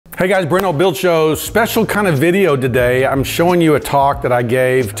Hey guys, Brent Hull Build Show, special kind of video today. I'm showing you a talk that I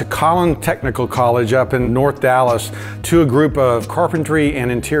gave to Collin Technical College up in North Dallas to a group of carpentry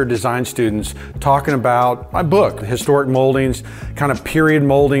and interior design students talking about my book, Historic Moldings, kind of period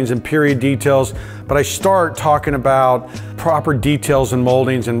moldings and period details. But I start talking about proper details in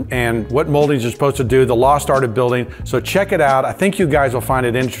moldings and what moldings are supposed to do, the lost art of building. So check it out. I think you guys will find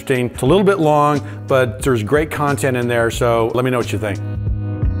it interesting. It's a little bit long, but there's great content in there. So let me know what you think.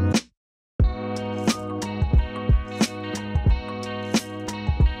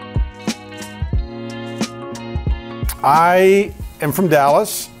 I am from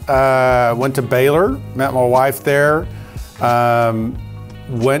Dallas, went to Baylor, met my wife there,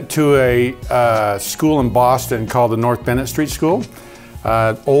 went to a school in Boston called the North Bennett Street School,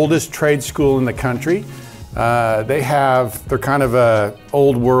 oldest trade school in the country. They're kind of a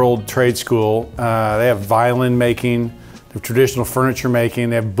old world trade school. They have violin making, they have traditional furniture making,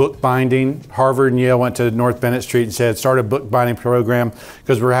 they have bookbinding. Harvard and Yale went to North Bennett Street and said, start a bookbinding program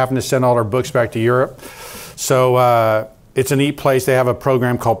because we're having to send all our books back to Europe. So it's a neat place. They have a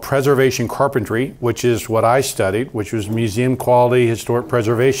program called Preservation Carpentry, which is what I studied, which was museum quality historic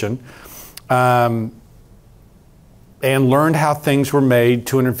preservation, and learned how things were made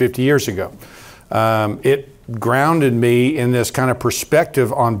 250 years ago. It grounded me in this kind of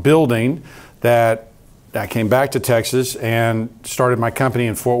perspective on building that I came back to Texas and started my company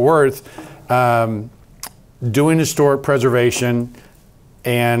in Fort Worth, doing historic preservation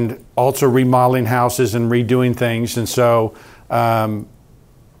and also remodeling houses and redoing things. And so I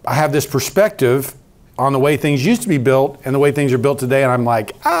have this perspective on the way things used to be built and the way things are built today. And I'm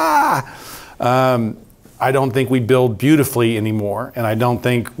like, I don't think we build beautifully anymore. And I don't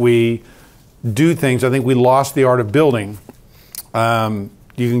think we do things. I think we lost the art of building. You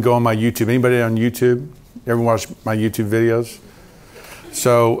can go on my YouTube. Anybody on YouTube? Ever watch my YouTube videos?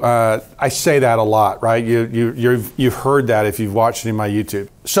 So I say that a lot, right? You've heard that if you've watched any of my YouTube.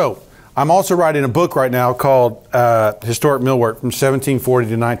 So I'm also writing a book right now called Historic Millwork from 1740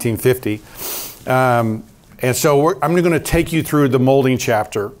 to 1950. And so I'm going to take you through the molding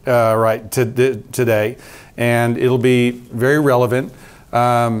chapter today. And it'll be very relevant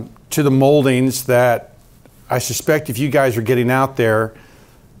to the moldings that I suspect if you guys are getting out there,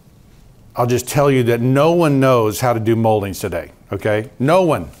 I'll just tell you that no one knows how to do moldings today. Okay, no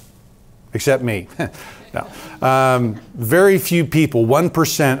one, except me. No. Very few people,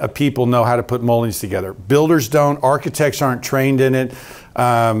 1% of people know how to put moldings together. Builders don't, architects aren't trained in it.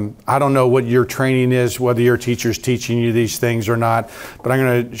 I don't know what your training is, whether your teacher's teaching you these things or not, but I'm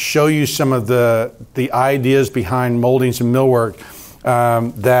gonna show you some of the ideas behind moldings and millwork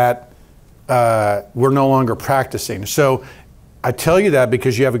that we're no longer practicing. So I tell you that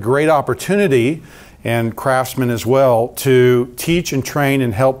because you have a great opportunity, and craftsmen as well, to teach and train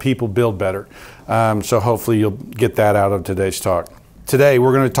and help people build better. So hopefully you'll get that out of today's talk. Today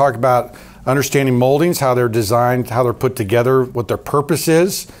we're going to talk about understanding moldings, how they're designed, how they're put together, what their purpose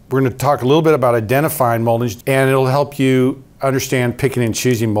is. We're going to talk a little bit about identifying moldings, and it'll help you understand picking and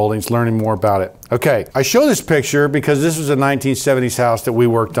choosing moldings, learning more about it. Okay, I show this picture because this was a 1970s house that we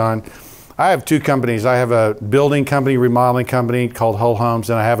worked on. I have two companies. I have a building company, remodeling company called Hull Homes,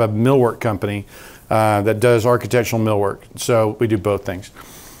 and I have a millwork company that does architectural millwork. So we do both things.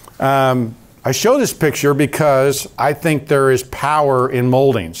 I show this picture because I think there is power in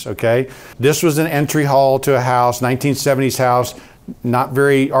moldings, okay? This was an entry hall to a house, 1970s house, not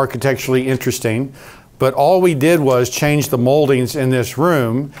very architecturally interesting, but all we did was change the moldings in this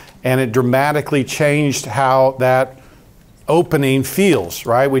room, and it dramatically changed how that opening feels,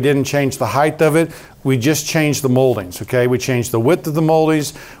 right? We didn't change the height of it. We just changed the moldings, okay? We changed the width of the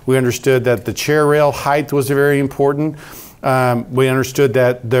moldings. We understood that the chair rail height was very important. We understood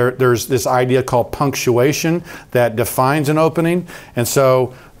that there's this idea called punctuation that defines an opening. And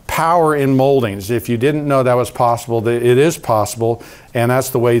so power in moldings, if you didn't know that was possible, it is possible. And that's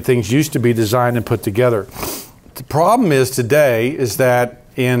the way things used to be designed and put together. The problem is today is that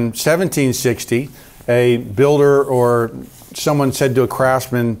in 1760, a builder or someone said to a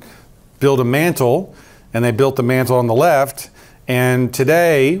craftsman, build a mantle, and they built the mantle on the left. And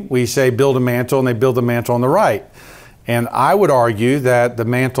today we say build a mantle, and they build the mantle on the right. And I would argue that the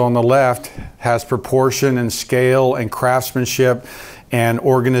mantle on the left has proportion and scale and craftsmanship and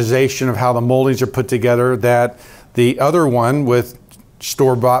organization of how the moldings are put together, that the other one with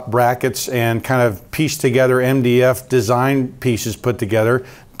store-bought brackets and kind of pieced together MDF design pieces put together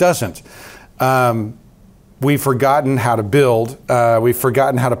doesn't. We've forgotten how to build. We've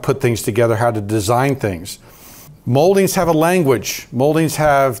forgotten how to put things together, how to design things. Moldings have a language. Moldings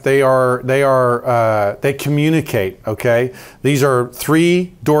have, they communicate, okay? These are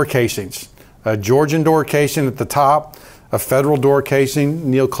 3 door casings. A Georgian door casing at the top, a Federal door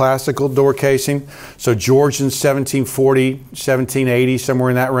casing, neoclassical door casing. So Georgian 1740, 1780, somewhere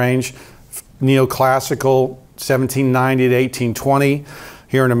in that range. Neoclassical 1790 to 1820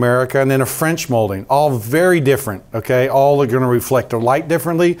 here in America. And then a French molding, all very different, okay? All are gonna reflect the light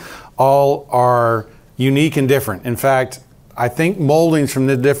differently. All are unique and different. In fact, I think moldings from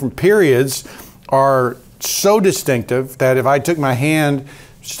the different periods are so distinctive that if I took my hand,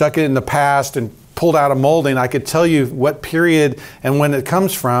 stuck it in the past and pulled out a molding, I could tell you what period and when it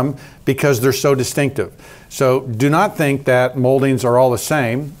comes from because they're so distinctive. So do not think that moldings are all the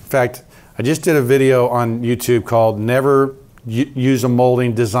same. In fact, I just did a video on YouTube called Never Use a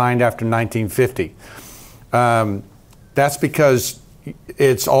Molding Designed After 1950. That's because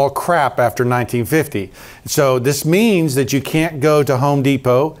it's all crap after 1950. So this means that you can't go to Home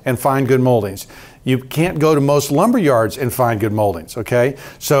Depot and find good moldings. You can't go to most lumber yards and find good moldings, okay?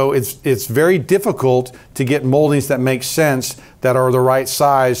 So it's very difficult to get moldings that make sense, that are the right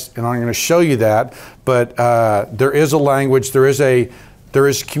size, and I'm gonna show you that, but there is a language, there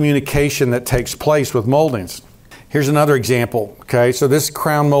is communication that takes place with moldings. Here's another example, okay? So this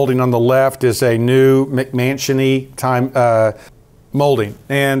crown molding on the left is a new McMansion-y time molding,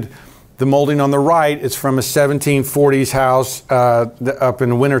 and the molding on the right is from a 1740s house up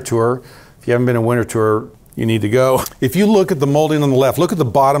in Winter Tour. If you haven't been in Winter Tour, you need to go. If you look at the molding on the left, look at the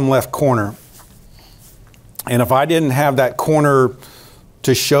bottom left corner. And if I didn't have that corner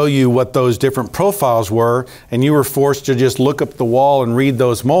to show you what those different profiles were, and you were forced to just look up the wall and read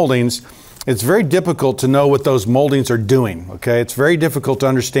those moldings, it's very difficult to know what those moldings are doing, okay? It's very difficult to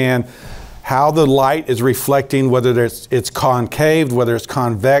understand how the light is reflecting, whether it's concave, whether it's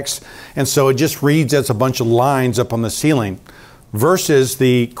convex, and so it just reads as a bunch of lines up on the ceiling, versus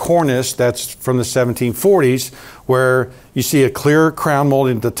the cornice that's from the 1740s, where you see a clear crown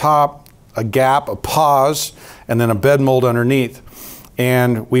molding at the top, a gap, a pause, and then a bed mold underneath.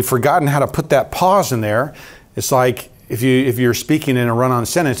 And we've forgotten how to put that pause in there. It's like if you're speaking in a run-on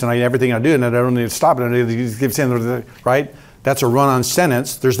sentence, and everything I do, and I don't need to stop it, and I keep saying, right? That's a run-on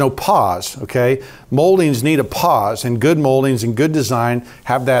sentence. There's no pause, okay? Moldings need a pause, and good moldings and good design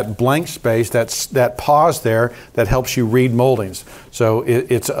have that blank space, that pause there that helps you read moldings. So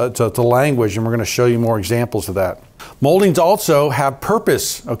it's a language, and we're going to show you more examples of that. Moldings also have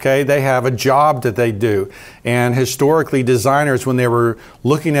purpose, okay? They have a job that they do. And historically, designers, when they were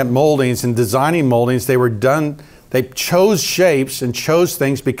looking at moldings and designing moldings, they chose shapes and chose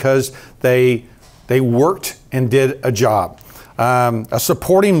things because they worked and did a job. A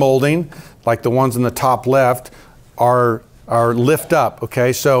supporting molding, like the ones in the top left, are lift up,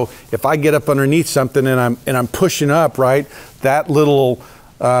 okay? So if I get up underneath something and I'm pushing up, right, that little,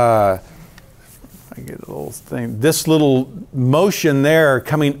 I get a little thing, this little motion there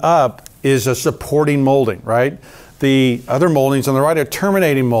coming up is a supporting molding, right? The other moldings on the right are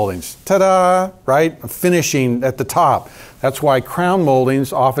terminating moldings. Ta-da, right? Finishing at the top. That's why crown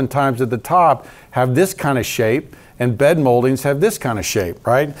moldings oftentimes at the top have this kind of shape, and bed moldings have this kind of shape,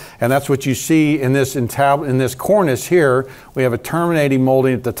 right? And that's what you see in this cornice here. We have a terminating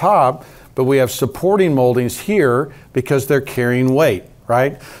molding at the top, but we have supporting moldings here because they're carrying weight,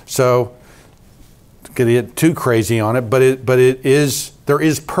 right? So, don't get too crazy on it, but there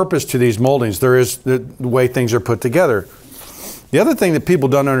is purpose to these moldings. There is the way things are put together. The other thing that people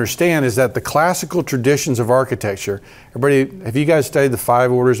don't understand is that the classical traditions of architecture, everybody, have you guys studied the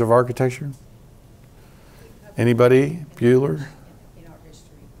 5 orders of architecture? Anybody? Bueller? In art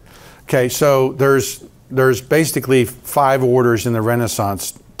history. Okay, so there's basically 5 orders in the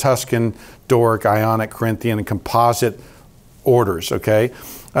Renaissance: Tuscan, Doric, Ionic, Corinthian, and composite orders, okay?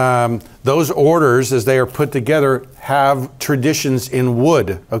 Those orders, as they are put together, have traditions in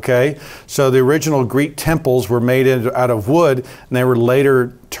wood, okay? So the original Greek temples were made out of wood, and they were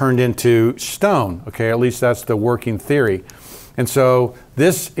later turned into stone, okay? At least that's the working theory. And so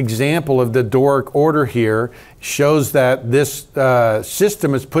this example of the Doric order here shows that this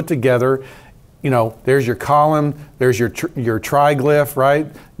system is put together. You know, there's your column, there's your triglyph, right?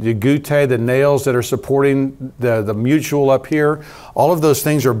 The gutte, the nails that are supporting the mutual up here. All of those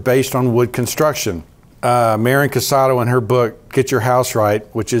things are based on wood construction. Marin Casado in her book, Get Your House Right,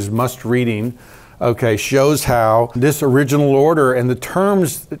 which is must reading, okay, shows how this original order and the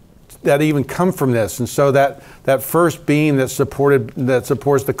terms that even come from this. And so that first beam that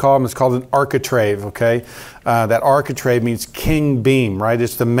supports the column is called an architrave, okay? That architrave means king beam, right?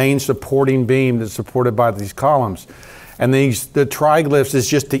 It's the main supporting beam that's supported by these columns. And the triglyphs is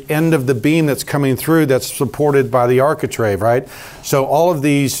just the end of the beam that's coming through that's supported by the architrave, right? So all of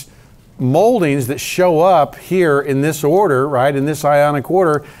these moldings that show up here in this order, right, in this ionic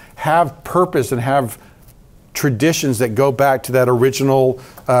order, have purpose and have traditions that go back to that original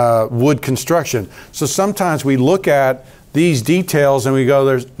wood construction. So sometimes we look at these details and we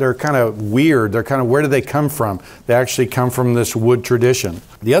go, they're kind of weird. They're kind of, where do they come from? They actually come from this wood tradition.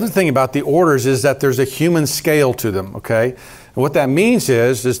 The other thing about the orders is that there's a human scale to them, okay? And what that means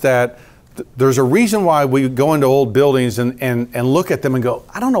is that there's a reason why we go into old buildings and look at them and go,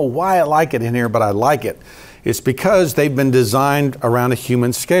 I don't know why I like it in here, but I like it. It's because they've been designed around a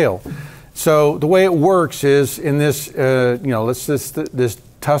human scale. So the way it works is in this, this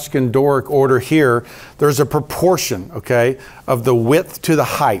Tuscan Doric order here, there's a proportion, okay, of the width to the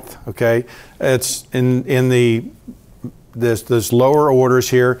height, okay? It's in this lower orders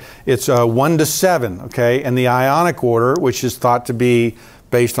here, it's 1 to 7, okay? And the ionic order, which is thought to be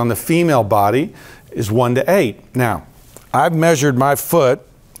based on the female body, is 1 to 8. Now, I've measured my foot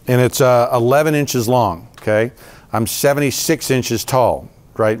and it's 11 inches long, okay? I'm 76 inches tall,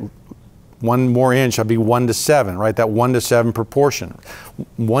 right? 1 more inch, I'd be 1 to 7, right? That 1 to 7 proportion.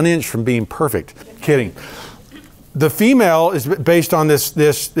 1 inch from being perfect. Kidding. The female is based on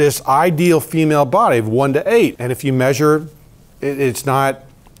this ideal female body of 1 to 8. And if you measure, it's not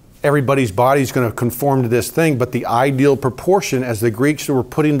everybody's body is going to conform to this thing, but the ideal proportion, as the Greeks who were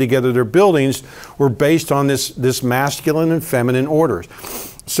putting together their buildings, were based on this masculine and feminine orders.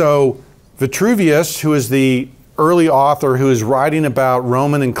 So Vitruvius, who is the early author who is writing about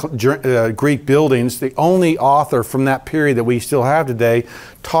Roman and Greek buildings, the only author from that period that we still have today,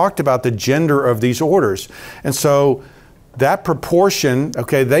 talked about the gender of these orders. And so that proportion,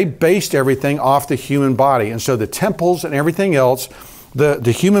 okay, they based everything off the human body. And so the temples and everything else,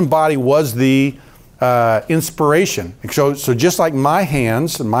 the human body was the inspiration. So just like my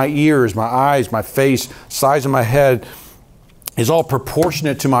hands, my ears, my eyes, my face, size of my head, is all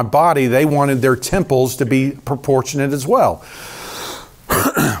proportionate to my body, they wanted their temples to be proportionate as well.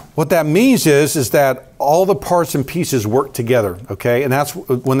 What that means is that all the parts and pieces work together, okay? And that's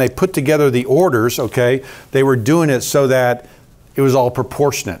when they put together the orders, okay? They were doing it so that it was all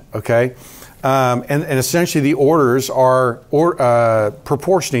proportionate, okay? And essentially the orders are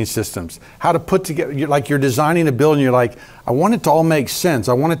proportioning systems. How to put together, like you're designing a building, you're like, I want it to all make sense.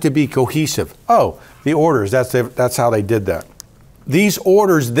 I want it to be cohesive. Oh, the orders, that's how they did that. These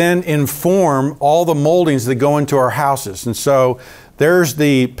orders then inform all the moldings that go into our houses. And so there's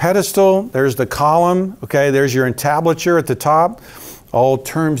the pedestal, there's the column, okay, there's your entablature at the top, all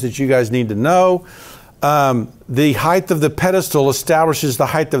terms that you guys need to know. The height of the pedestal establishes the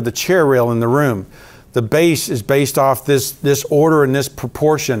height of the chair rail in the room. The base is based off this order and this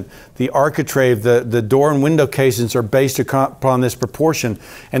proportion. The architrave, the door and window casings are based upon this proportion.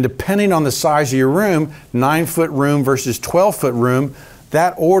 And depending on the size of your room, 9-foot room versus 12-foot room,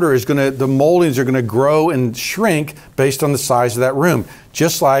 that order is the moldings are gonna grow and shrink based on the size of that room.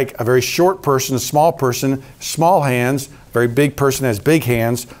 Just like a very short person, a small hands, a very big person has big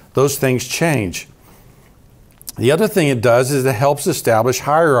hands, those things change. The other thing it does is it helps establish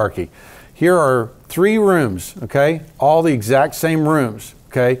hierarchy. Here are 3 rooms, okay? All the exact same rooms,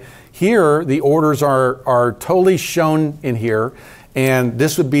 okay? Here, the orders are totally shown in here, and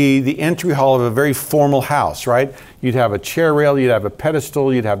this would be the entry hall of a very formal house, right? You'd have a chair rail, you'd have a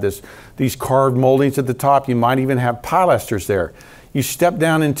pedestal, you'd have these carved moldings at the top, you might even have pilasters there. You step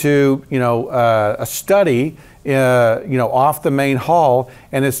down into, a study, off the main hall,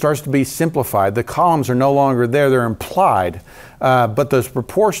 and it starts to be simplified. The columns are no longer there, they're implied. But those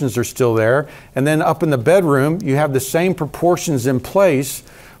proportions are still there. And then up in the bedroom, you have the same proportions in place,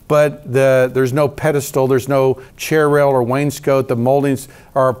 but there's no pedestal, there's no chair rail or wainscot, the moldings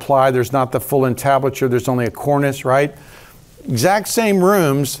are applied, there's not the full entablature, there's only a cornice, right? Exact same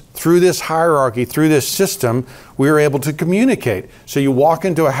rooms, through this hierarchy, through this system, we are able to communicate. So you walk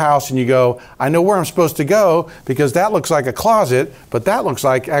into a house and you go, I know where I'm supposed to go because that looks like a closet, but that looks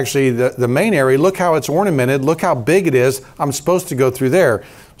like actually the main area. Look how it's ornamented, look how big it is, I'm supposed to go through there.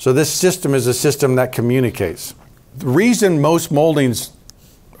 So this system is a system that communicates. The reason most moldings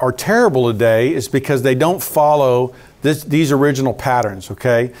are terrible today is because they don't follow these original patterns,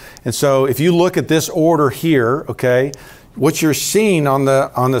 okay? And so if you look at this order here, okay, what you're seeing on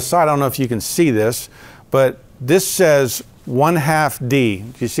the side, I don't know if you can see this, but this says 1/2 D.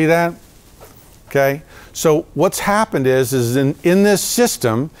 Do you see that? Okay. So what's happened is in this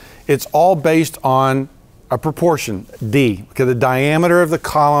system, it's all based on a proportion, D, okay, the diameter of the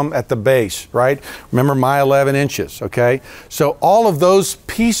column at the base, right? Remember my 11 inches, okay? So all of those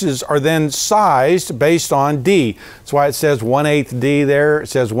pieces are then sized based on D. That's why it says 1/8 D there, it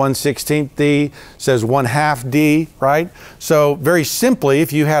says 1/16 D, it says 1/2 D, right? So very simply,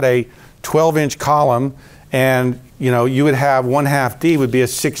 if you had a 12-inch column and you would have 1/2 D would be a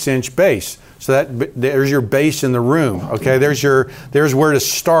 6-inch base. So there's your base in the room, okay? There's where to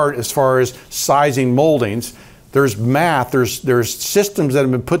start as far as sizing moldings. There's math, there's systems that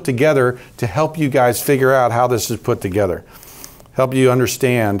have been put together to help you guys figure out how this is put together. Help you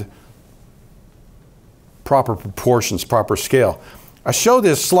understand proper proportions, proper scale. I show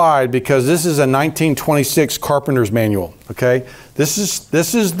this slide because this is a 1926 carpenter's manual, okay? This is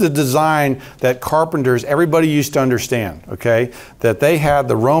the design that carpenters, everybody used to understand, okay? That they had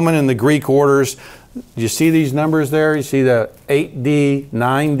the Roman and the Greek orders. You see these numbers there? You see the 8D,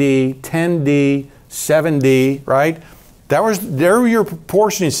 9D, 10D, 7D, right? There were your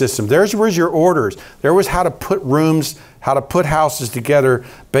proportioning systems. There was your orders. There was how to put rooms, how to put houses together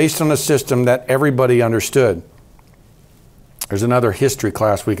based on a system that everybody understood. There's another history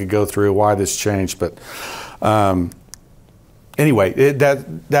class we could go through why this changed, but anyway,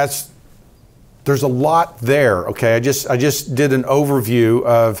 there's a lot there. Okay, I just did an overview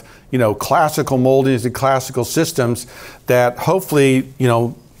of classical moldings and classical systems that hopefully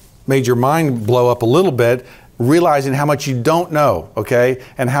made your mind blow up a little bit, realizing how much you don't know. Okay,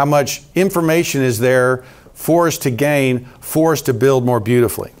 and how much information is there for us to gain, for us to build more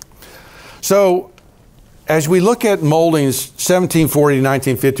beautifully. So, as we look at moldings 1740 to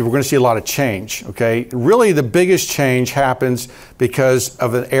 1950, we're going to see a lot of change, okay? Really the biggest change happens because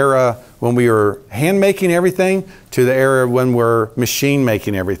of an era when we were hand making everything to the era when we're machine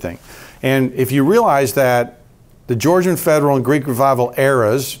making everything. And if you realize that the Georgian Federal and Greek Revival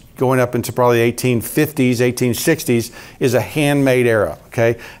eras, going up into probably the 1850s, 1860s, is a handmade era,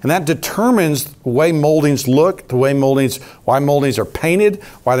 okay? And that determines the way moldings look, why moldings are painted,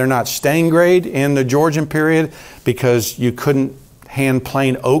 why they're not stain grade in the Georgian period, because you couldn't hand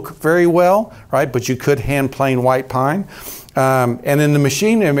plane oak very well, right? But you could hand plane white pine. And in the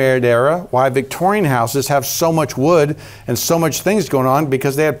machine-made era, why Victorian houses have so much wood and so much things going on,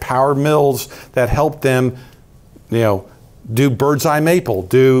 because they had power mills that helped them, do bird's eye maple,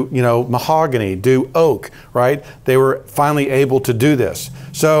 do mahogany, do oak, right? They were finally able to do this.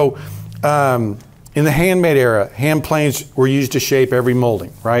 So in the handmade era, hand planes were used to shape every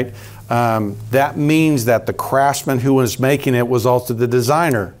molding, right? That means that the craftsman who was making it was also the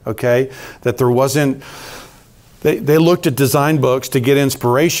designer, okay? That there wasn't, they looked at design books to get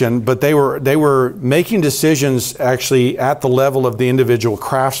inspiration, but they were making decisions actually at the level of the individual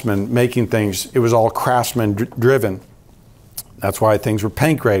craftsman making things. It was all craftsman driven. That's why things were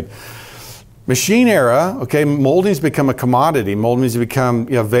paint grade. Machine era, okay, moldings become a commodity. Moldings become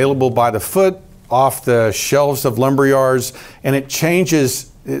available by the foot off the shelves of lumber yards, and it changes.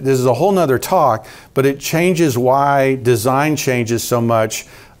 This is a whole nother talk, but it changes why design changes so much,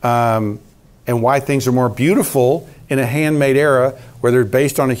 and why things are more beautiful in a handmade era where they're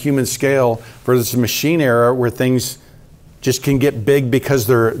based on a human scale versus a machine era where things just can get big because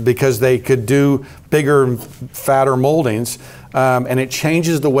they could do bigger, fatter moldings. And it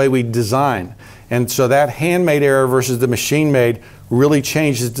changes the way we design. And so that handmade era versus the machine made really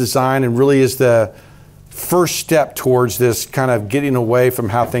changes design and really is the first step towards this kind of getting away from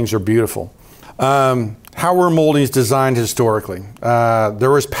how things are beautiful. How were moldings designed historically?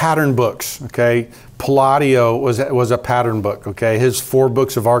 There was pattern books, okay? Palladio was a pattern book, okay? His 4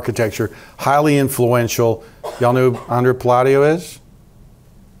 books of architecture, highly influential. Y'all know who Andre Palladio is?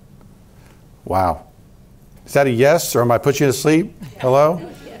 Wow. Is that a yes, or am I putting you to sleep? Hello?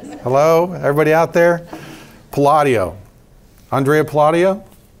 Yes. Hello? Everybody out there? Palladio. Andrea Palladio?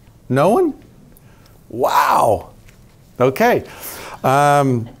 No one? Wow. Okay.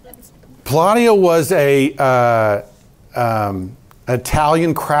 Palladio was a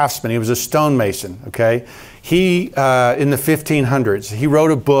Italian craftsman. He was a stonemason, okay? He, in the 1500s, he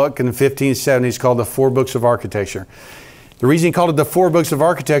wrote a book in the 1570s called The 4 Books of Architecture. The reason he called it the 4 Books of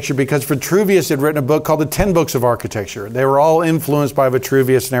Architecture because Vitruvius had written a book called the 10 Books of Architecture. They were all influenced by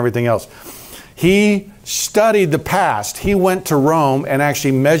Vitruvius and everything else. He studied the past. He went to Rome and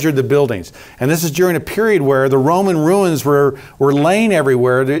actually measured the buildings. And this is during a period where the Roman ruins were laying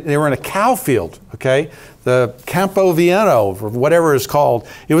everywhere. They were in a cow field, okay? The Campo Vieno, or whatever it's called.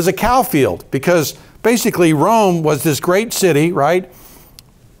 It was a cow field because basically Rome was this great city, right?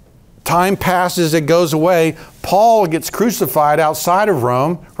 Time passes, it goes away. Paul gets crucified outside of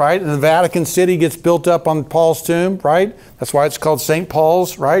Rome, right? And the Vatican City gets built up on Paul's tomb, right? That's why it's called St.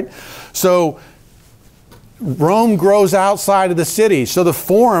 Paul's, right? So Rome grows outside of the city. So the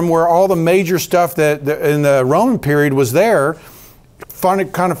Forum, where all the major stuff that in the Roman period was there,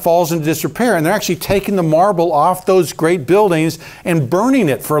 kind of falls into disrepair, and they're actually taking the marble off those great buildings and burning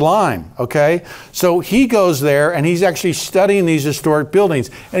it for lime, okay? So he goes there and he's actually studying these historic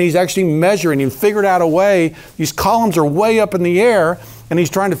buildings, and he's actually measuring. He figured out a way, these columns are way up in the air, and he's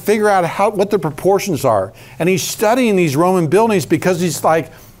trying to figure out what the proportions are. And he's studying these Roman buildings because he's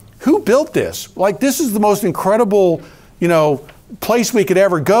like, who built this? Like, this is the most incredible, you know, place we could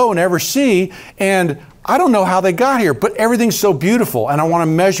ever go and ever see, and I don't know how they got here, but everything's so beautiful, and I want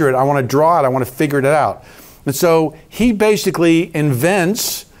to measure it, I want to draw it, I want to figure it out. And so he basically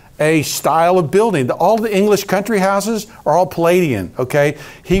invents a style of building. All the English country houses are all Palladian, okay?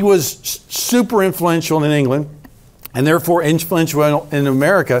 He was super influential in England, and therefore influential in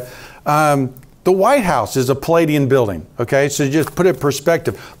America. The White House is a Palladian building, okay? So just put it in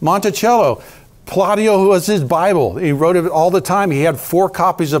perspective. Monticello, Palladio was his Bible. He wrote it all the time. He had 4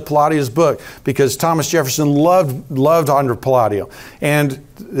 copies of Palladio's book because Thomas Jefferson loved Andre Palladio. And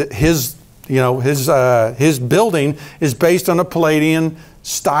his building is based on a Palladian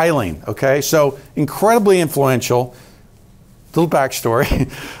styling, okay? So incredibly influential. Little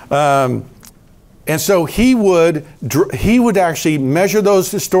backstory. And so he would actually measure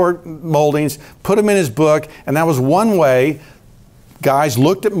those historic moldings, put them in his book, and that was one way guys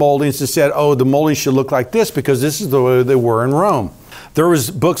looked at moldings and said, oh, the moldings should look like this because this is the way they were in Rome. There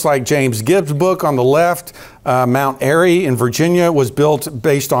was books like James Gibbs' book on the left. Mount Airy in Virginia was built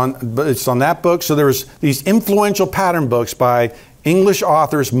based on that book. So there was these influential pattern books by English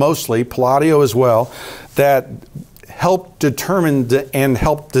authors mostly, Palladio as well, that helped determine and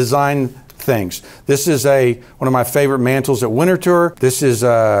helped design things. This is one of my favorite mantles at Winterthur. This is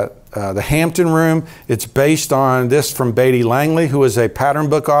the Hampton Room. It's based on this from Beatty Langley, who is a pattern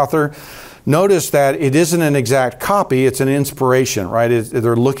book author. Notice that it isn't an exact copy, it's an inspiration, right?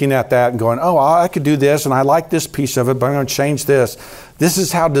 They're looking at that and going, oh, I could do this, and I like this piece of it, but I'm going to change this. This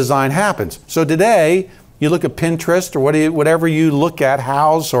is how design happens. So today, you look at Pinterest or whatever you look at,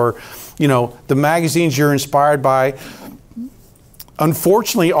 House, or the magazines you're inspired by.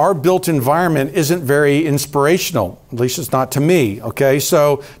 Unfortunately, our built environment isn't very inspirational. At least it's not to me, okay?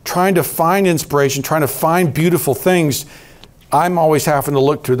 So trying to find inspiration, trying to find beautiful things, I'm always having to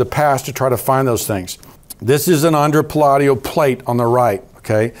look to the past to try to find those things. This is an Andre Palladio plate on the right,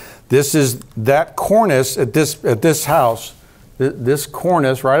 okay? This is that cornice at this house. This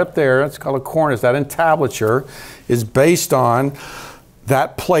cornice right up there, it's called a cornice, that entablature is based on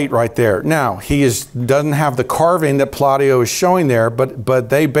that plate right there. Now, he doesn't have the carving that Palladio is showing there, but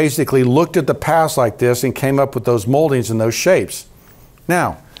they basically looked at the past like this and came up with those moldings and those shapes.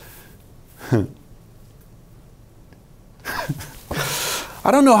 Now, I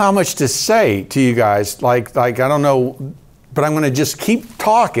don't know how much to say to you guys. Like I don't know, but I'm going to just keep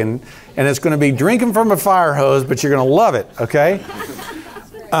talking, and it's going to be drinking from a fire hose, but you're going to love it, okay?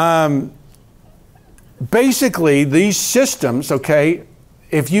 Basically, these systems, okay,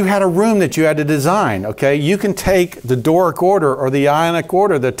 if you had a room that you had to design, okay, you can take the Doric order or the Ionic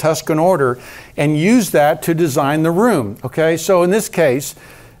order, the Tuscan order, and use that to design the room, okay? So in this case,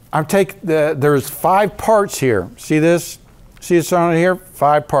 there's 5 parts here. See this? See this on here?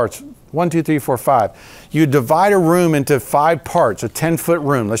 5 parts. 1, 2, 3, 4, 5. You divide a room into 5 parts, a 10-foot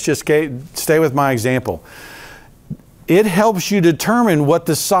room. Let's just stay with my example. It helps you determine what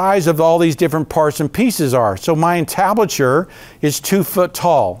the size of all these different parts and pieces are. So my entablature is 2 foot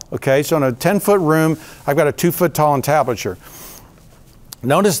tall, okay? So in a 10-foot room, I've got a 2 foot tall entablature.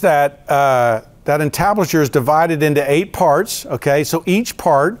 Notice that that entablature is divided into 8 parts, okay? So each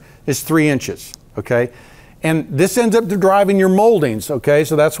part is 3 inches, okay? And this ends up driving your moldings, okay?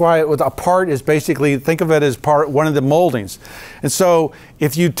 So that's why a part is basically, think of it as one of the moldings. And so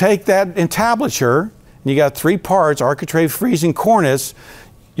if you take that entablature, and you got 3 parts, architrave, frieze, and cornice.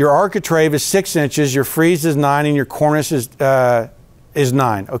 Your architrave is 6 inches, your frieze is 9, and your cornice is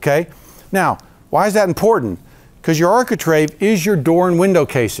 9, okay? Now, why is that important? Because your architrave is your door and window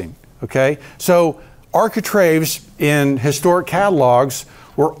casing, okay? So architraves in historic catalogs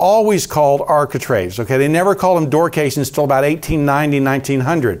were always called architraves, okay? They never called them door casings until about 1890,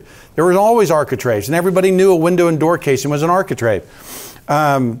 1900. There were always architraves, and everybody knew a window and door casing was an architrave.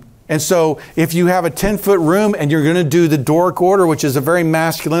 And so if you have a 10-foot room and you're going to do the Doric order, which is a very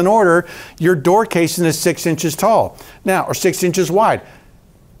masculine order, your door casing is 6 inches tall. Now, or 6 inches wide.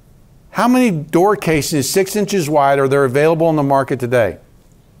 How many door casings 6 inches wide are there available in the market today?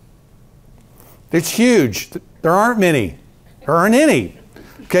 It's huge. There aren't many. There aren't any.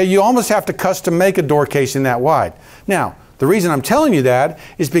 Okay, you almost have to custom make a door casing that wide. Now, The reason I'm telling you that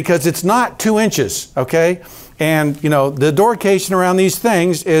is because it's not 2 inches, okay? And, you know, the door casing around these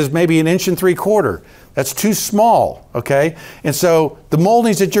things is maybe 1 3/4 inches. That's too small, okay? And so the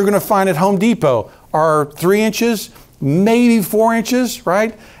moldings that you're going to find at Home Depot are 3 inches, maybe 4 inches,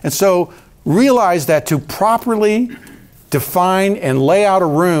 right? And so realize that to properly define and lay out a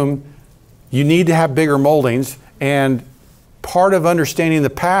room, you need to have bigger moldings. And part of understanding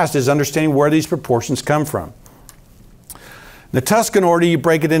the past is understanding where these proportions come from. In the Tuscan order, you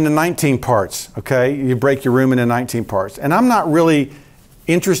break it into 19 parts, okay? You break your room into 19 parts. And I'm not really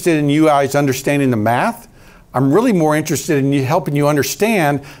interested in you guys understanding the math. I'm really more interested in helping you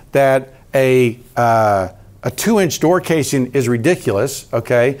understand that a 2-inch door casing is ridiculous,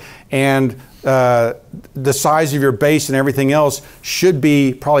 okay? And the size of your base and everything else should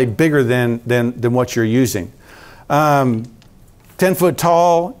be probably bigger than what you're using. 10 foot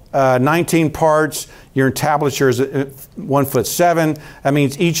tall, 19 parts. Your entablature is 1'7". That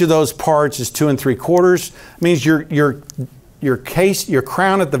means each of those parts is 2 3/4. It means your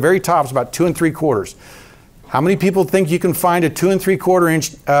crown at the very top is about 2 3/4. How many people think you can find a 2 3/4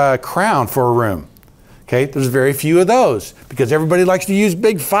 inch crown for a room? Okay, there's very few of those because everybody likes to use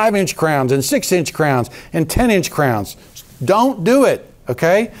big 5-inch crowns and 6-inch crowns and 10-inch crowns. Don't do it,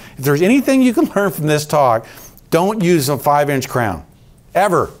 okay? If there's anything you can learn from this talk, don't use a 5-inch crown,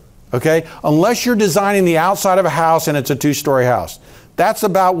 ever, okay? Unless you're designing the outside of a house and it's a 2-story house. That's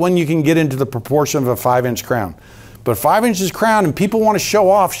about when you can get into the proportion of a 5-inch crown. But 5 inches crown, and people want to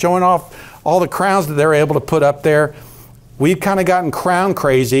showing off all the crowns that they're able to put up there. We've kind of gotten crown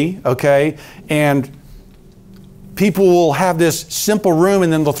crazy, okay? And people will have this simple room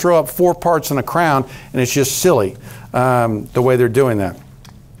and then they'll throw up 4 parts in a crown, and it's just silly the way they're doing that.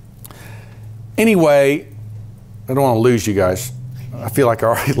 Anyway, I don't want to lose you guys. I feel like I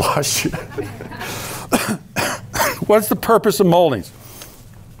already lost you. What's the purpose of moldings?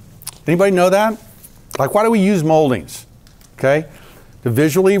 Anybody know that? Like, why do we use moldings? Okay? To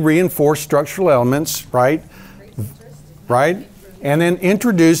visually reinforce structural elements, right? Right? And then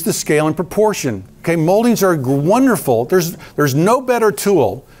introduce the scale and proportion. Okay, moldings are wonderful. There's no better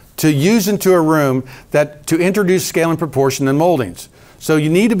tool to use into a room to introduce scale and proportion than moldings. So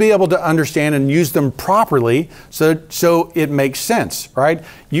you need to be able to understand and use them properly so it makes sense, right?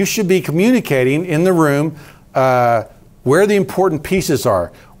 You should be communicating in the room where the important pieces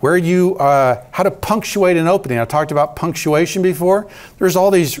are, where how to punctuate an opening. I talked about punctuation before. There's all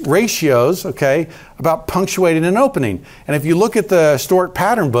these ratios, okay, about punctuating an opening. And if you look at the historic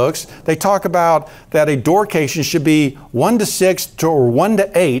pattern books, they talk about that a door casing should be 1 to 6 or 1 to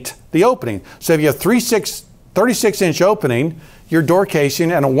 8, the opening. So if you have 36-inch opening, your door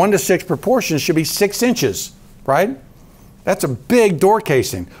casing and a 1 to 6 proportion should be 6 inches, right? That's a big door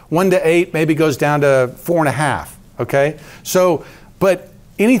casing. 1 to 8 maybe goes down to 4.5, okay? So, but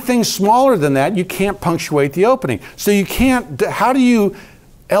anything smaller than that, you can't punctuate the opening. So you can't, how do you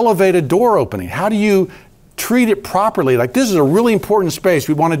elevate a door opening? How do you treat it properly? Like, this is a really important space,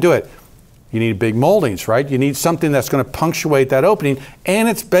 we want to do it. You need big moldings, right? You need something that's going to punctuate that opening, and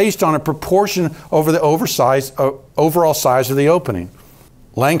it's based on a proportion over the overall size of the opening.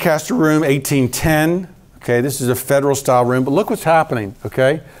 Lancaster room, 1810. Okay, this is a federal style room, but look what's happening,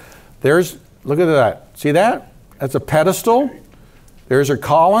 okay? Look at that. See that? That's a pedestal. There's your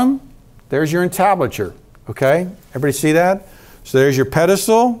column, there's your entablature, okay? Everybody see that? So there's your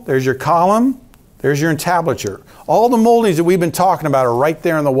pedestal, there's your column, there's your entablature. All the moldings that we've been talking about are right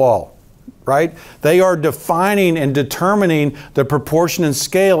there on the wall, right? They are defining and determining the proportion and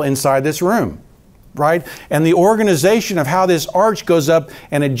scale inside this room, right? And the organization of how this arch goes up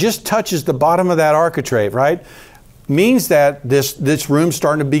and it just touches the bottom of that architrave, right? Means that this room's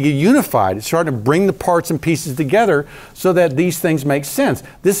starting to be unified. It's starting to bring the parts and pieces together so that these things make sense.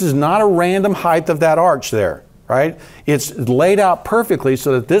 This is not a random height of that arch there, right? It's laid out perfectly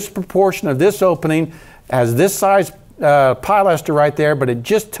so that this proportion of this opening has this size pilaster right there, but it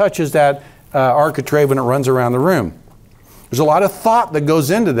just touches that architrave when it runs around the room. There's a lot of thought that goes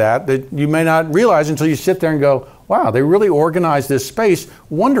into that you may not realize until you sit there and go, wow, they really organized this space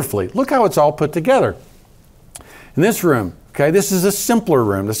wonderfully. Look how it's all put together. In this room, okay, this is a simpler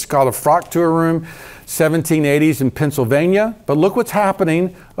room. This is called a Fraktur room, 1780s in Pennsylvania. But look what's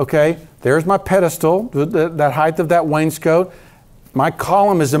happening, okay? There's my pedestal, that height of that wainscot. My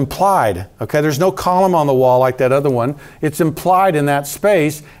column is implied, okay? There's no column on the wall like that other one. It's implied in that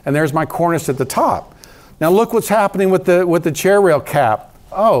space, and there's my cornice at the top. Now look what's happening with the chair rail cap,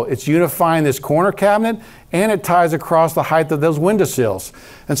 oh, it's unifying this corner cabinet and it ties across the height of those windowsills.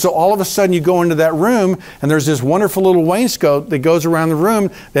 And so all of a sudden you go into that room and there's this wonderful little wainscot that goes around the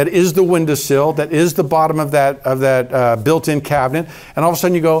room that is the windowsill, that is the bottom of that built-in cabinet. And all of a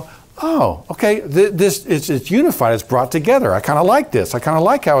sudden you go, oh, okay, it's unified, it's brought together. I kind of like this. I kind of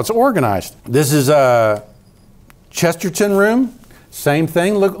like how it's organized. This is a Chesterton room. Same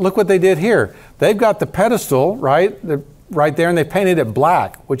thing. Look what they did here. They've got the pedestal, right there, and they painted it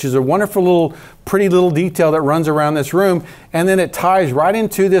black, which is a wonderful little, pretty little detail that runs around this room. And then it ties right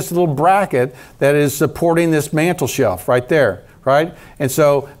into this little bracket that is supporting this mantel shelf right there, right? And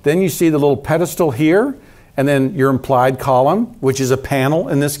so then you see the little pedestal here, and then your implied column, which is a panel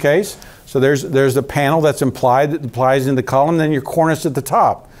in this case. So there's a panel that's implied that applies in the column, then your cornice at the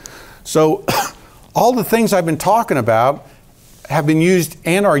top. So all the things I've been talking about have been used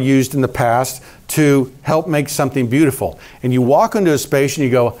and are used in the past to help make something beautiful. And you walk into a space and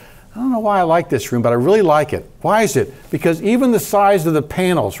you go, I don't know why I like this room, but I really like it. Why is it? Because even the size of the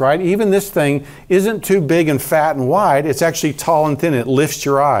panels, right? Even this thing isn't too big and fat and wide. It's actually tall and thin. It lifts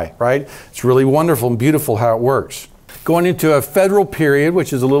your eye, right? It's really wonderful and beautiful how it works. Going into a federal period,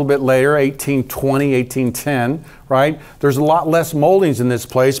 which is a little bit later, 1820, 1810, right? There's a lot less moldings in this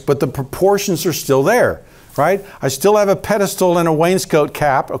place, but the proportions are still there. Right? I still have a pedestal and a wainscot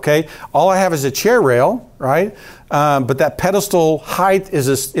cap, okay? All I have is a chair rail, right? But that pedestal height is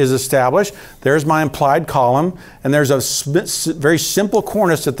established. There's my implied column, and there's a very simple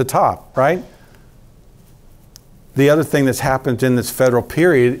cornice at the top, right? The other thing that's happened in this federal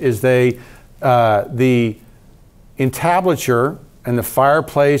period is the entablature and the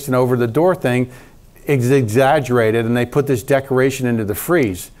fireplace and over the door thing is exaggerated, and they put this decoration into the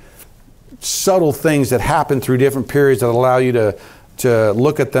frieze. Subtle things that happen through different periods that allow you to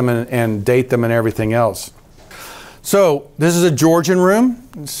look at them and date them and everything else. So this is a Georgian room.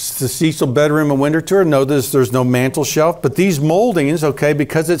 It's the Cecil bedroom and window tour. Notice there's no mantel shelf, but these moldings, okay,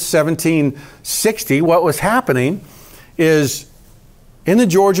 because it's 1760, what was happening is in the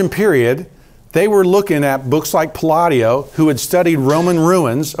Georgian period, they were looking at books like Palladio, who had studied Roman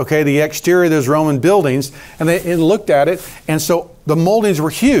ruins, okay, the exterior of those Roman buildings, and they looked at it, and so the moldings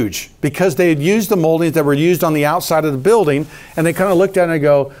were huge because they had used the moldings that were used on the outside of the building, and they kind of looked at it and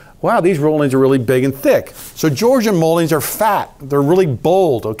go, wow, these moldings are really big and thick. So Georgian moldings are fat, they're really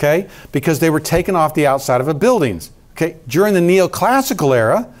bold, okay, because they were taken off the outside of a building. Okay, during the neoclassical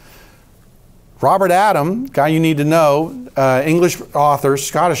era, Robert Adam, guy you need to know, English author,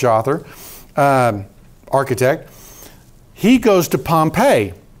 Scottish author, architect, he goes to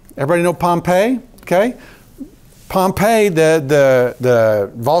Pompeii. Everybody know Pompeii? Okay. Pompeii,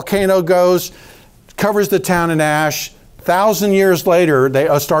 the volcano goes, covers the town in ash. 1,000 years later, they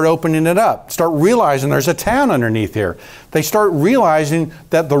start opening it up, start realizing there's a town underneath here. They start realizing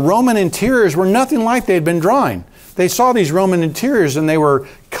that the Roman interiors were nothing like they'd been drawing. They saw these Roman interiors and they were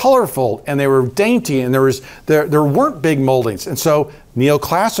colorful and they were dainty and there weren't big moldings. And so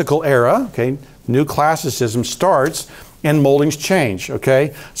neoclassical era, okay, new classicism starts and moldings change,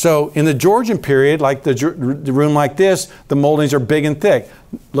 okay? So in the Georgian period, like the room like this, the moldings are big and thick.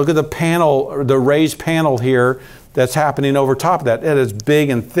 Look at the panel, or the raised panel here that's happening over top of that. It is big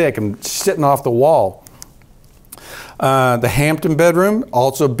and thick and sitting off the wall. The Hampton bedroom,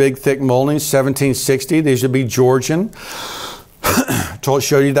 also big, thick moldings, 1760. These would be Georgian.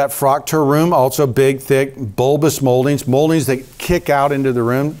 Show you that frock tour room, also big, thick, bulbous moldings, moldings that kick out into the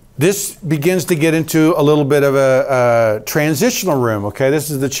room. This begins to get into a little bit of a transitional room, okay?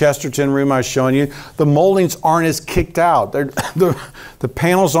 This is the Chesterton room I was showing you. The moldings aren't as kicked out. The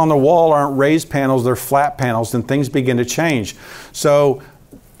panels on the wall aren't raised panels, they're flat panels, and things begin to change. So,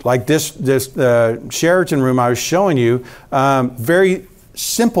 like this Sheraton room I was showing you, very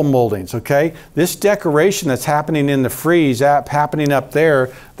simple moldings, okay? This decoration that's happening in the frieze, happening up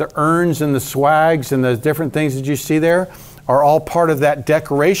there, the urns and the swags and the different things that you see there are all part of that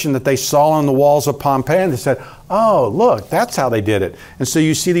decoration that they saw on the walls of Pompeii, and they said, oh, look, that's how they did it. And so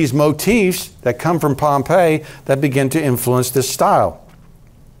you see these motifs that come from Pompeii that begin to influence this style.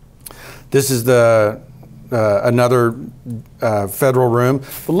 This is another federal room.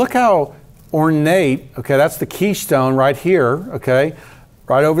 But look how ornate, okay, that's the keystone right here, okay,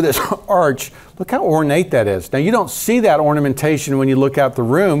 right over this arch. Look how ornate that is. Now you don't see that ornamentation when you look out the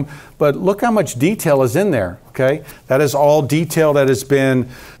room, but look how much detail is in there, okay? That is all detail that has been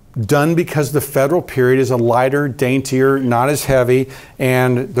done because the federal period is a lighter, daintier, not as heavy,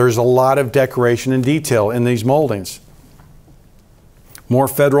 and there's a lot of decoration and detail in these moldings. More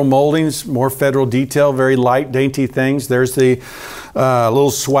federal moldings, more federal detail, very light, dainty things. There's the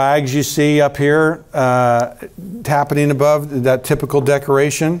little swags you see up here happening above that typical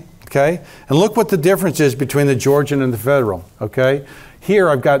decoration, okay? And look what the difference is between the Georgian and the federal, okay? Here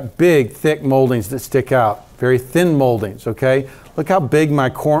I've got big, thick moldings that stick out, very thin moldings, okay? Look how big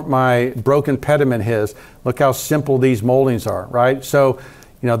my broken pediment is. Look how simple these moldings are, right? So,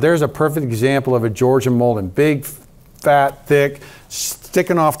 you know, there's a perfect example of a Georgian molding. Big, fat, thick,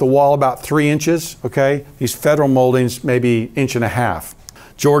 sticking off the wall about 3 inches, okay? These federal moldings, maybe 1.5 inches.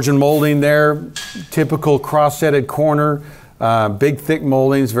 Georgian molding there, typical cross-setted corner, big, thick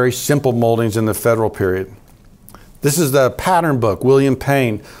moldings, very simple moldings in the federal period. This is the pattern book, William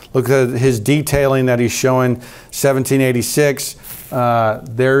Payne. Look at his detailing that he's showing, 1786.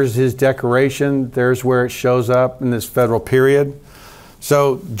 There's his decoration. There's where it shows up in this federal period.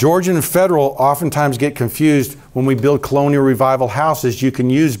 So Georgian and federal oftentimes get confused when we build colonial revival houses. You can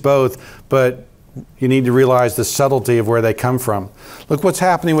use both, but you need to realize the subtlety of where they come from. Look what's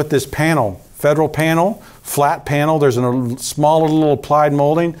happening with this panel. Federal panel, flat panel. There's a smaller little applied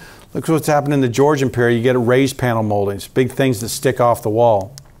molding. Look what's happened in the Georgian period. You get a raised panel moldings, big things that stick off the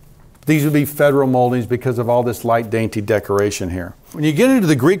wall. These would be federal moldings because of all this light, dainty decoration here. When you get into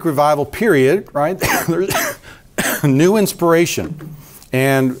the Greek revival period, right, there's new inspiration.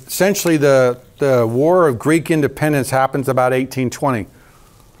 And essentially the War of Greek Independence happens about 1820.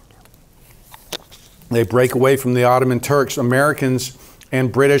 They break away from the Ottoman Turks. Americans and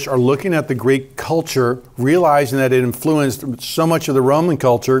British are looking at the Greek culture, realizing that it influenced so much of the Roman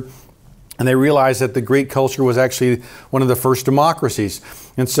culture, and they realized that the Greek culture was actually one of the first democracies.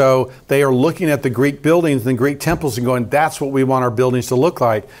 And so they are looking at the Greek buildings and the Greek temples and going, that's what we want our buildings to look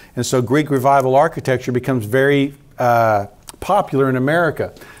like. And so Greek revival architecture becomes very popular in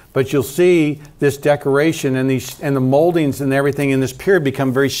America. But you'll see this decoration and the moldings and everything in this period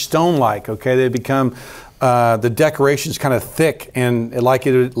become very stone-like, okay? They become, the decoration's kind of thick and like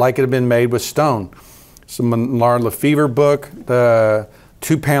it had been made with stone. So Menard Lefevre book, the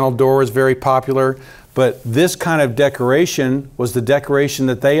 2-panel door is very popular. But this kind of decoration was the decoration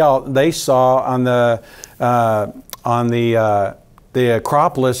that they saw on the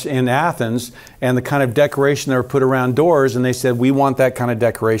Acropolis in Athens, and the kind of decoration that were put around doors, and they said, we want that kind of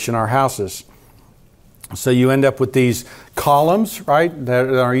decoration in our houses. So you end up with these columns, right, that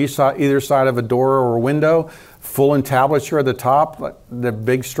are either side of a door or a window, full entablature at the top, the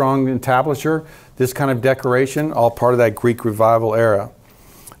big strong entablature, this kind of decoration, all part of that Greek revival era.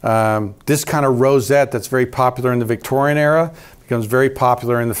 This kind of rosette that's very popular in the Victorian era becomes very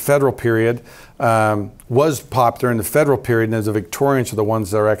popular in the federal period, was popular in the federal period, and the Victorians are the ones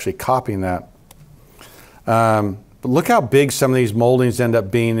that are actually copying that. But look how big some of these moldings end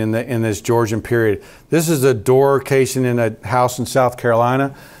up being in this Georgian period. This is a door casing in a house in South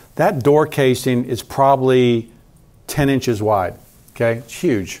Carolina. That door casing is probably 10 inches wide, okay? It's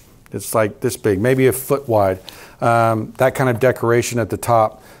huge. It's like this big, maybe a foot wide. That kind of decoration at the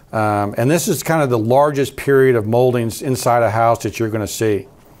top. And this is kind of the largest period of moldings inside a house that you're going to see.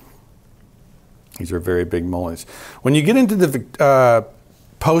 These are very big moldings. When you get into the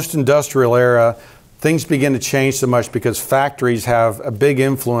post-industrial era, things begin to change so much because factories have a big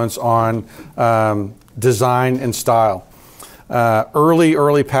influence on design and style.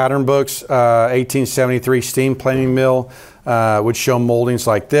 Early pattern books, 1873 steam planing mill would show moldings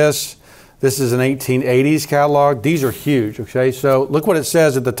like this. This is an 1880s catalog. These are huge, okay? So look what it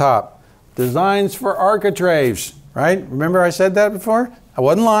says at the top. Designs for architraves, right? Remember I said that before? I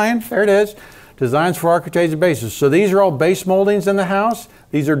wasn't lying. There it is. Designs for architraves and bases. So these are all base moldings in the house.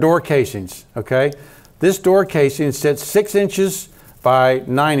 These are door casings, okay? This door casing sits 6 inches by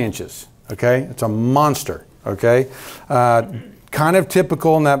 9 inches, okay? It's a monster, okay? Kind of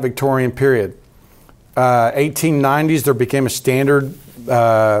typical in that Victorian period. 1890s, there became a standard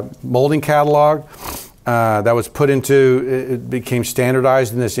molding catalog that was put into, it became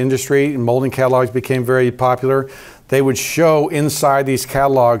standardized in this industry, and molding catalogs became very popular. They would show inside these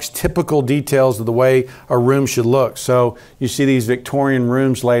catalogs typical details of the way a room should look. So you see these Victorian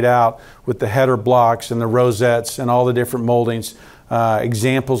rooms laid out with the header blocks and the rosettes and all the different moldings,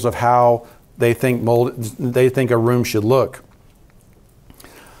 examples of how they think a room should look.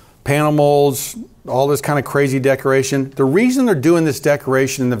 Panel molds, all this kind of crazy decoration. The reason they're doing this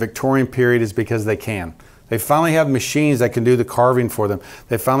decoration in the Victorian period is because they can. They finally have machines that can do the carving for them.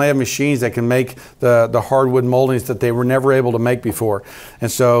 They finally have machines that can make the hardwood moldings that they were never able to make before.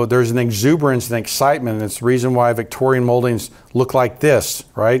 And so there's an exuberance and excitement, and it's the reason why Victorian moldings look like this,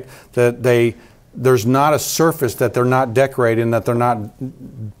 right? That there's not a surface that they're not decorating, that they're not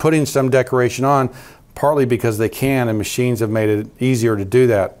putting some decoration on. partly because they can, and machines have made it easier to do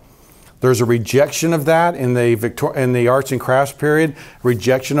that. There's a rejection of that in the arts and crafts period,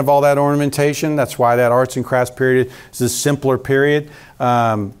 rejection of all that ornamentation. That's why that arts and crafts period is a simpler period.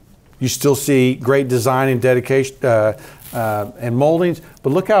 You still see great design and dedication and moldings,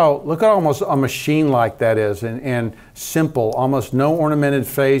 but look how almost a machine like that is, and simple, almost no ornamented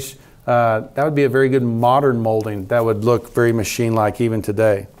face. That would be a very good modern molding that would look very machine-like even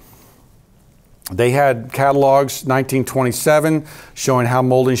today. They had catalogs, 1927, showing how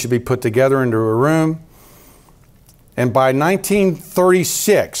molding should be put together into a room. And by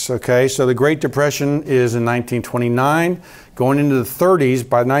 1936, okay, so the Great Depression is in 1929, going into the 30s,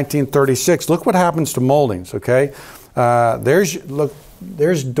 by 1936, look what happens to moldings, okay?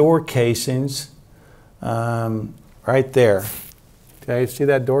 There's door casings right there. Okay, see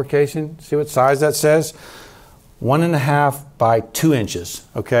that door casing? See what size that says? 1.5 by 2 inches,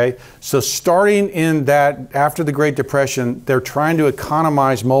 okay? So starting in that, after the Great Depression, they're trying to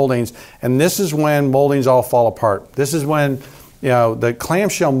economize moldings, and this is when moldings all fall apart. This is when, you know, the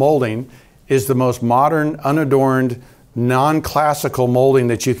clamshell molding is the most modern, unadorned, non-classical molding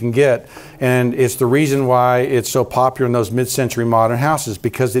that you can get, and it's the reason why it's so popular in those mid-century modern houses,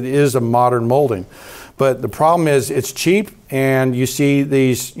 because it is a modern molding. But the problem is it's cheap, and you see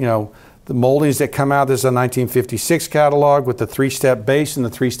these, you know, the moldings that come out. This is a 1956 catalog with the 3-step base and the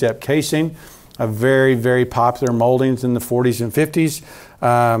 3-step casing. A very, very popular moldings in the 40s and 50s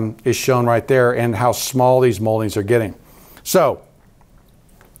is shown right there, and how small these moldings are getting. So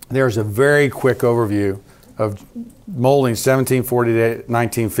there's a very quick overview of moldings 1740 to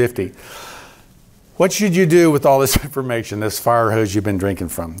 1950. What should you do with all this information, this fire hose you've been drinking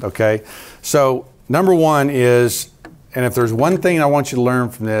from, okay? So number one is, and if there's one thing I want you to learn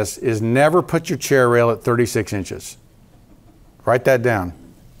from this, is never put your chair rail at 36 inches. Write that down.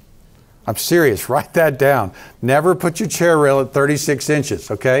 I'm serious, write that down. Never put your chair rail at 36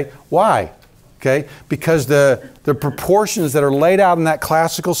 inches, okay? Why? Okay, because the proportions that are laid out in that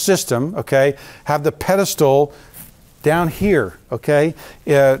classical system, okay, have the pedestal down here, okay?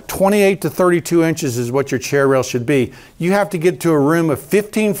 28 to 32 inches is what your chair rail should be. You have to get to a room of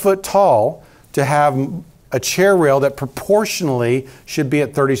 15 foot tall to have a chair rail that proportionally should be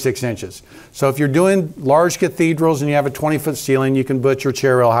at 36 inches. So if you're doing large cathedrals and you have a 20-foot ceiling, you can put your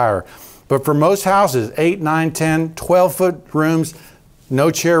chair rail higher. But for most houses, 8, 9, 10, 12-foot rooms, no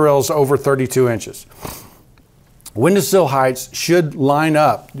chair rails over 32 inches. Windowsill heights should line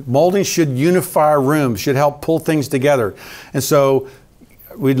up. Molding should unify rooms, should help pull things together. And so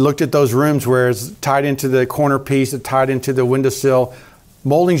we looked at those rooms where it's tied into the corner piece, it's tied into the windowsill.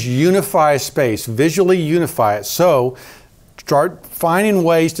 Moldings unify a space, visually unify it. So start finding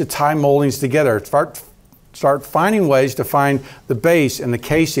ways to tie moldings together. Start finding ways to find the base and the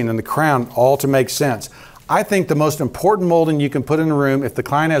casing and the crown all to make sense. I think the most important molding you can put in a room, if the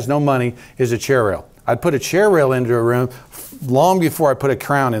client has no money, is a chair rail. I'd put a chair rail into a room long before I put a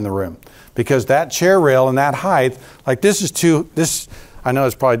crown in the room, because that chair rail and that height, like this is I know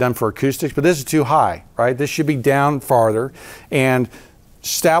it's probably done for acoustics, but this is too high, right? This should be down farther, and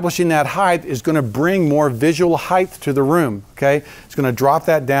establishing that height is going to bring more visual height to the room, okay? It's going to drop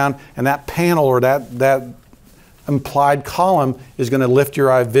that down, and that panel or that implied column is going to lift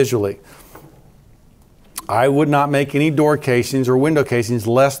your eye visually. I would not make any door casings or window casings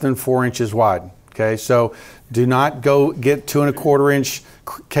less than 4 inches wide, okay? So do not go get 2 1/4 inch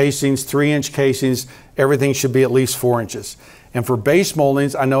casings, 3 inch casings. Everything should be at least 4 inches. And for base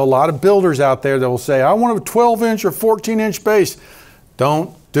moldings, I know a lot of builders out there that will say, I want a 12 inch or 14 inch base.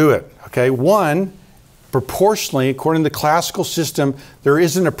 Don't do it, okay? One, proportionally, according to the classical system, there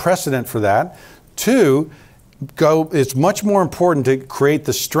isn't a precedent for that. Two, it's much more important to create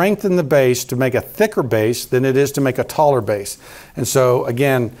the strength in the base to make a thicker base than it is to make a taller base. And so,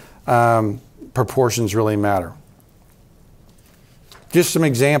 again, proportions really matter. Just some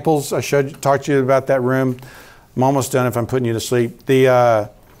examples. I talked to you about that room. I'm almost done if I'm putting you to sleep.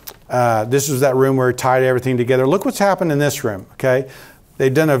 This was that room where we tied everything together. Look what's happened in this room, okay?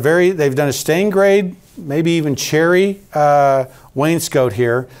 They've done a stained grade, maybe even cherry wainscot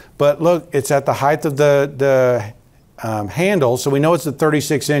here, but look, it's at the height of the handle, so we know it's at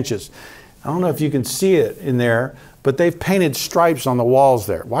 36 inches. I don't know if you can see it in there, but they've painted stripes on the walls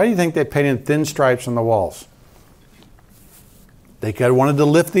there. Why do you think they painted thin stripes on the walls? They wanted to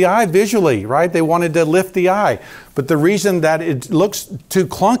lift the eye visually, right? They wanted to lift the eye. But the reason that it looks too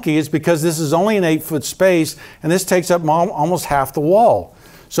clunky is because this is only an 8-foot space, and this takes up almost half the wall.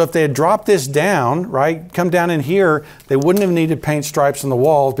 So if they had dropped this down, right, come down in here, they wouldn't have needed to paint stripes on the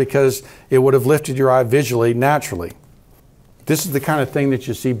walls because it would have lifted your eye visually naturally. This is the kind of thing that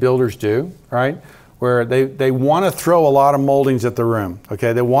you see builders do, right? where they want to throw a lot of moldings at the room,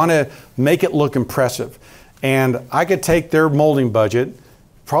 okay? They want to make it look impressive. And I could take their molding budget,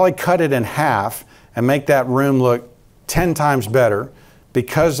 probably cut it in half, and make that room look 10 times better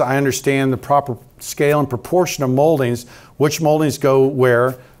because I understand the proper scale and proportion of moldings, which moldings go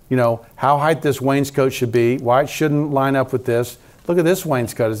where, you know, how high this wainscot should be, why it shouldn't line up with this. Look at this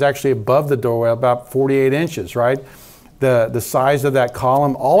wainscot, it's actually above the doorway, about 48 inches, right? The size of that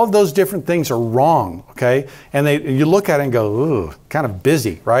column, all of those different things are wrong, okay? And you look at it and go, ooh, kind of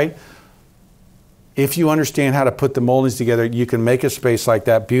busy, right? If you understand how to put the moldings together, you can make a space like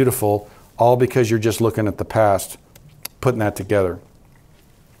that beautiful, all because you're just looking at the past, putting that together.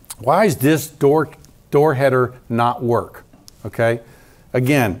 Why is this door header not work? Okay,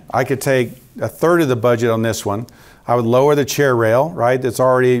 again, I could take a third of the budget on this one. I would lower the chair rail, right? That's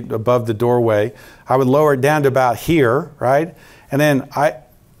already above the doorway. I would lower it down to about here, right? And then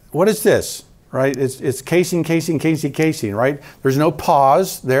what is this? Right? It's casing, casing, casing, casing, right? There's no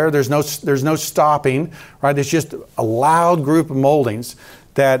pause there. There's no stopping, right? It's just a loud group of moldings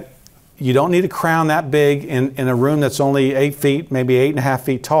that you don't need a crown that big in a room that's only 8 feet, maybe 8.5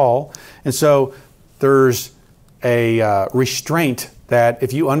 feet tall. And so there's a restraint that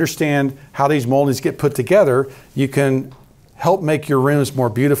if you understand how these moldings get put together, you can help make your rooms more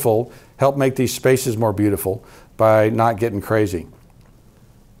beautiful, help make these spaces more beautiful by not getting crazy.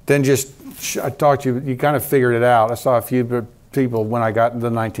 Then just, I talked to you, you kind of figured it out. I saw a few people when I got into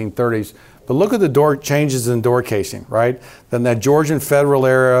the 1930s. But look at the door changes in door casing, right? Then that Georgian Federal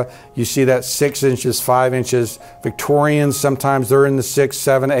era, you see that 6 inches, 5 inches. Victorians, sometimes they're in the 6,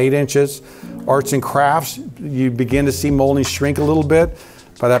 7, 8 inches. Arts and crafts, you begin to see moldings shrink a little bit.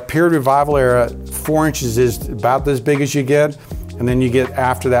 By that period revival era, 4 inches is about as big as you get. And then you get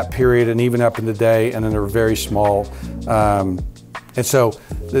after that period and even up in the day, and then they're very small. And so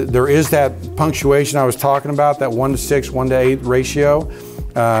there is that punctuation I was talking about, that 1 to 6, 1 to 8 ratio.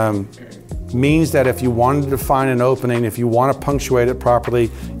 Means that if you wanted to find an opening, if you want to punctuate it properly,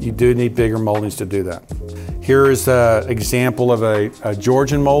 you do need bigger moldings to do that. Here is an example of a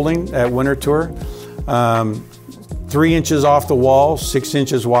Georgian molding at Winter Tour. 3 inches off the wall, 6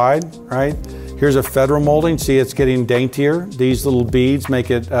 inches wide, right? Here's a Federal molding. See, it's getting daintier. These little beads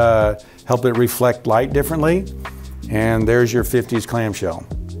make it, help it reflect light differently. And there's your 50s clamshell.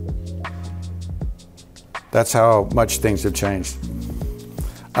 That's how much things have changed.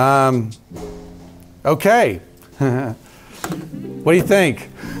 Okay, what do you think?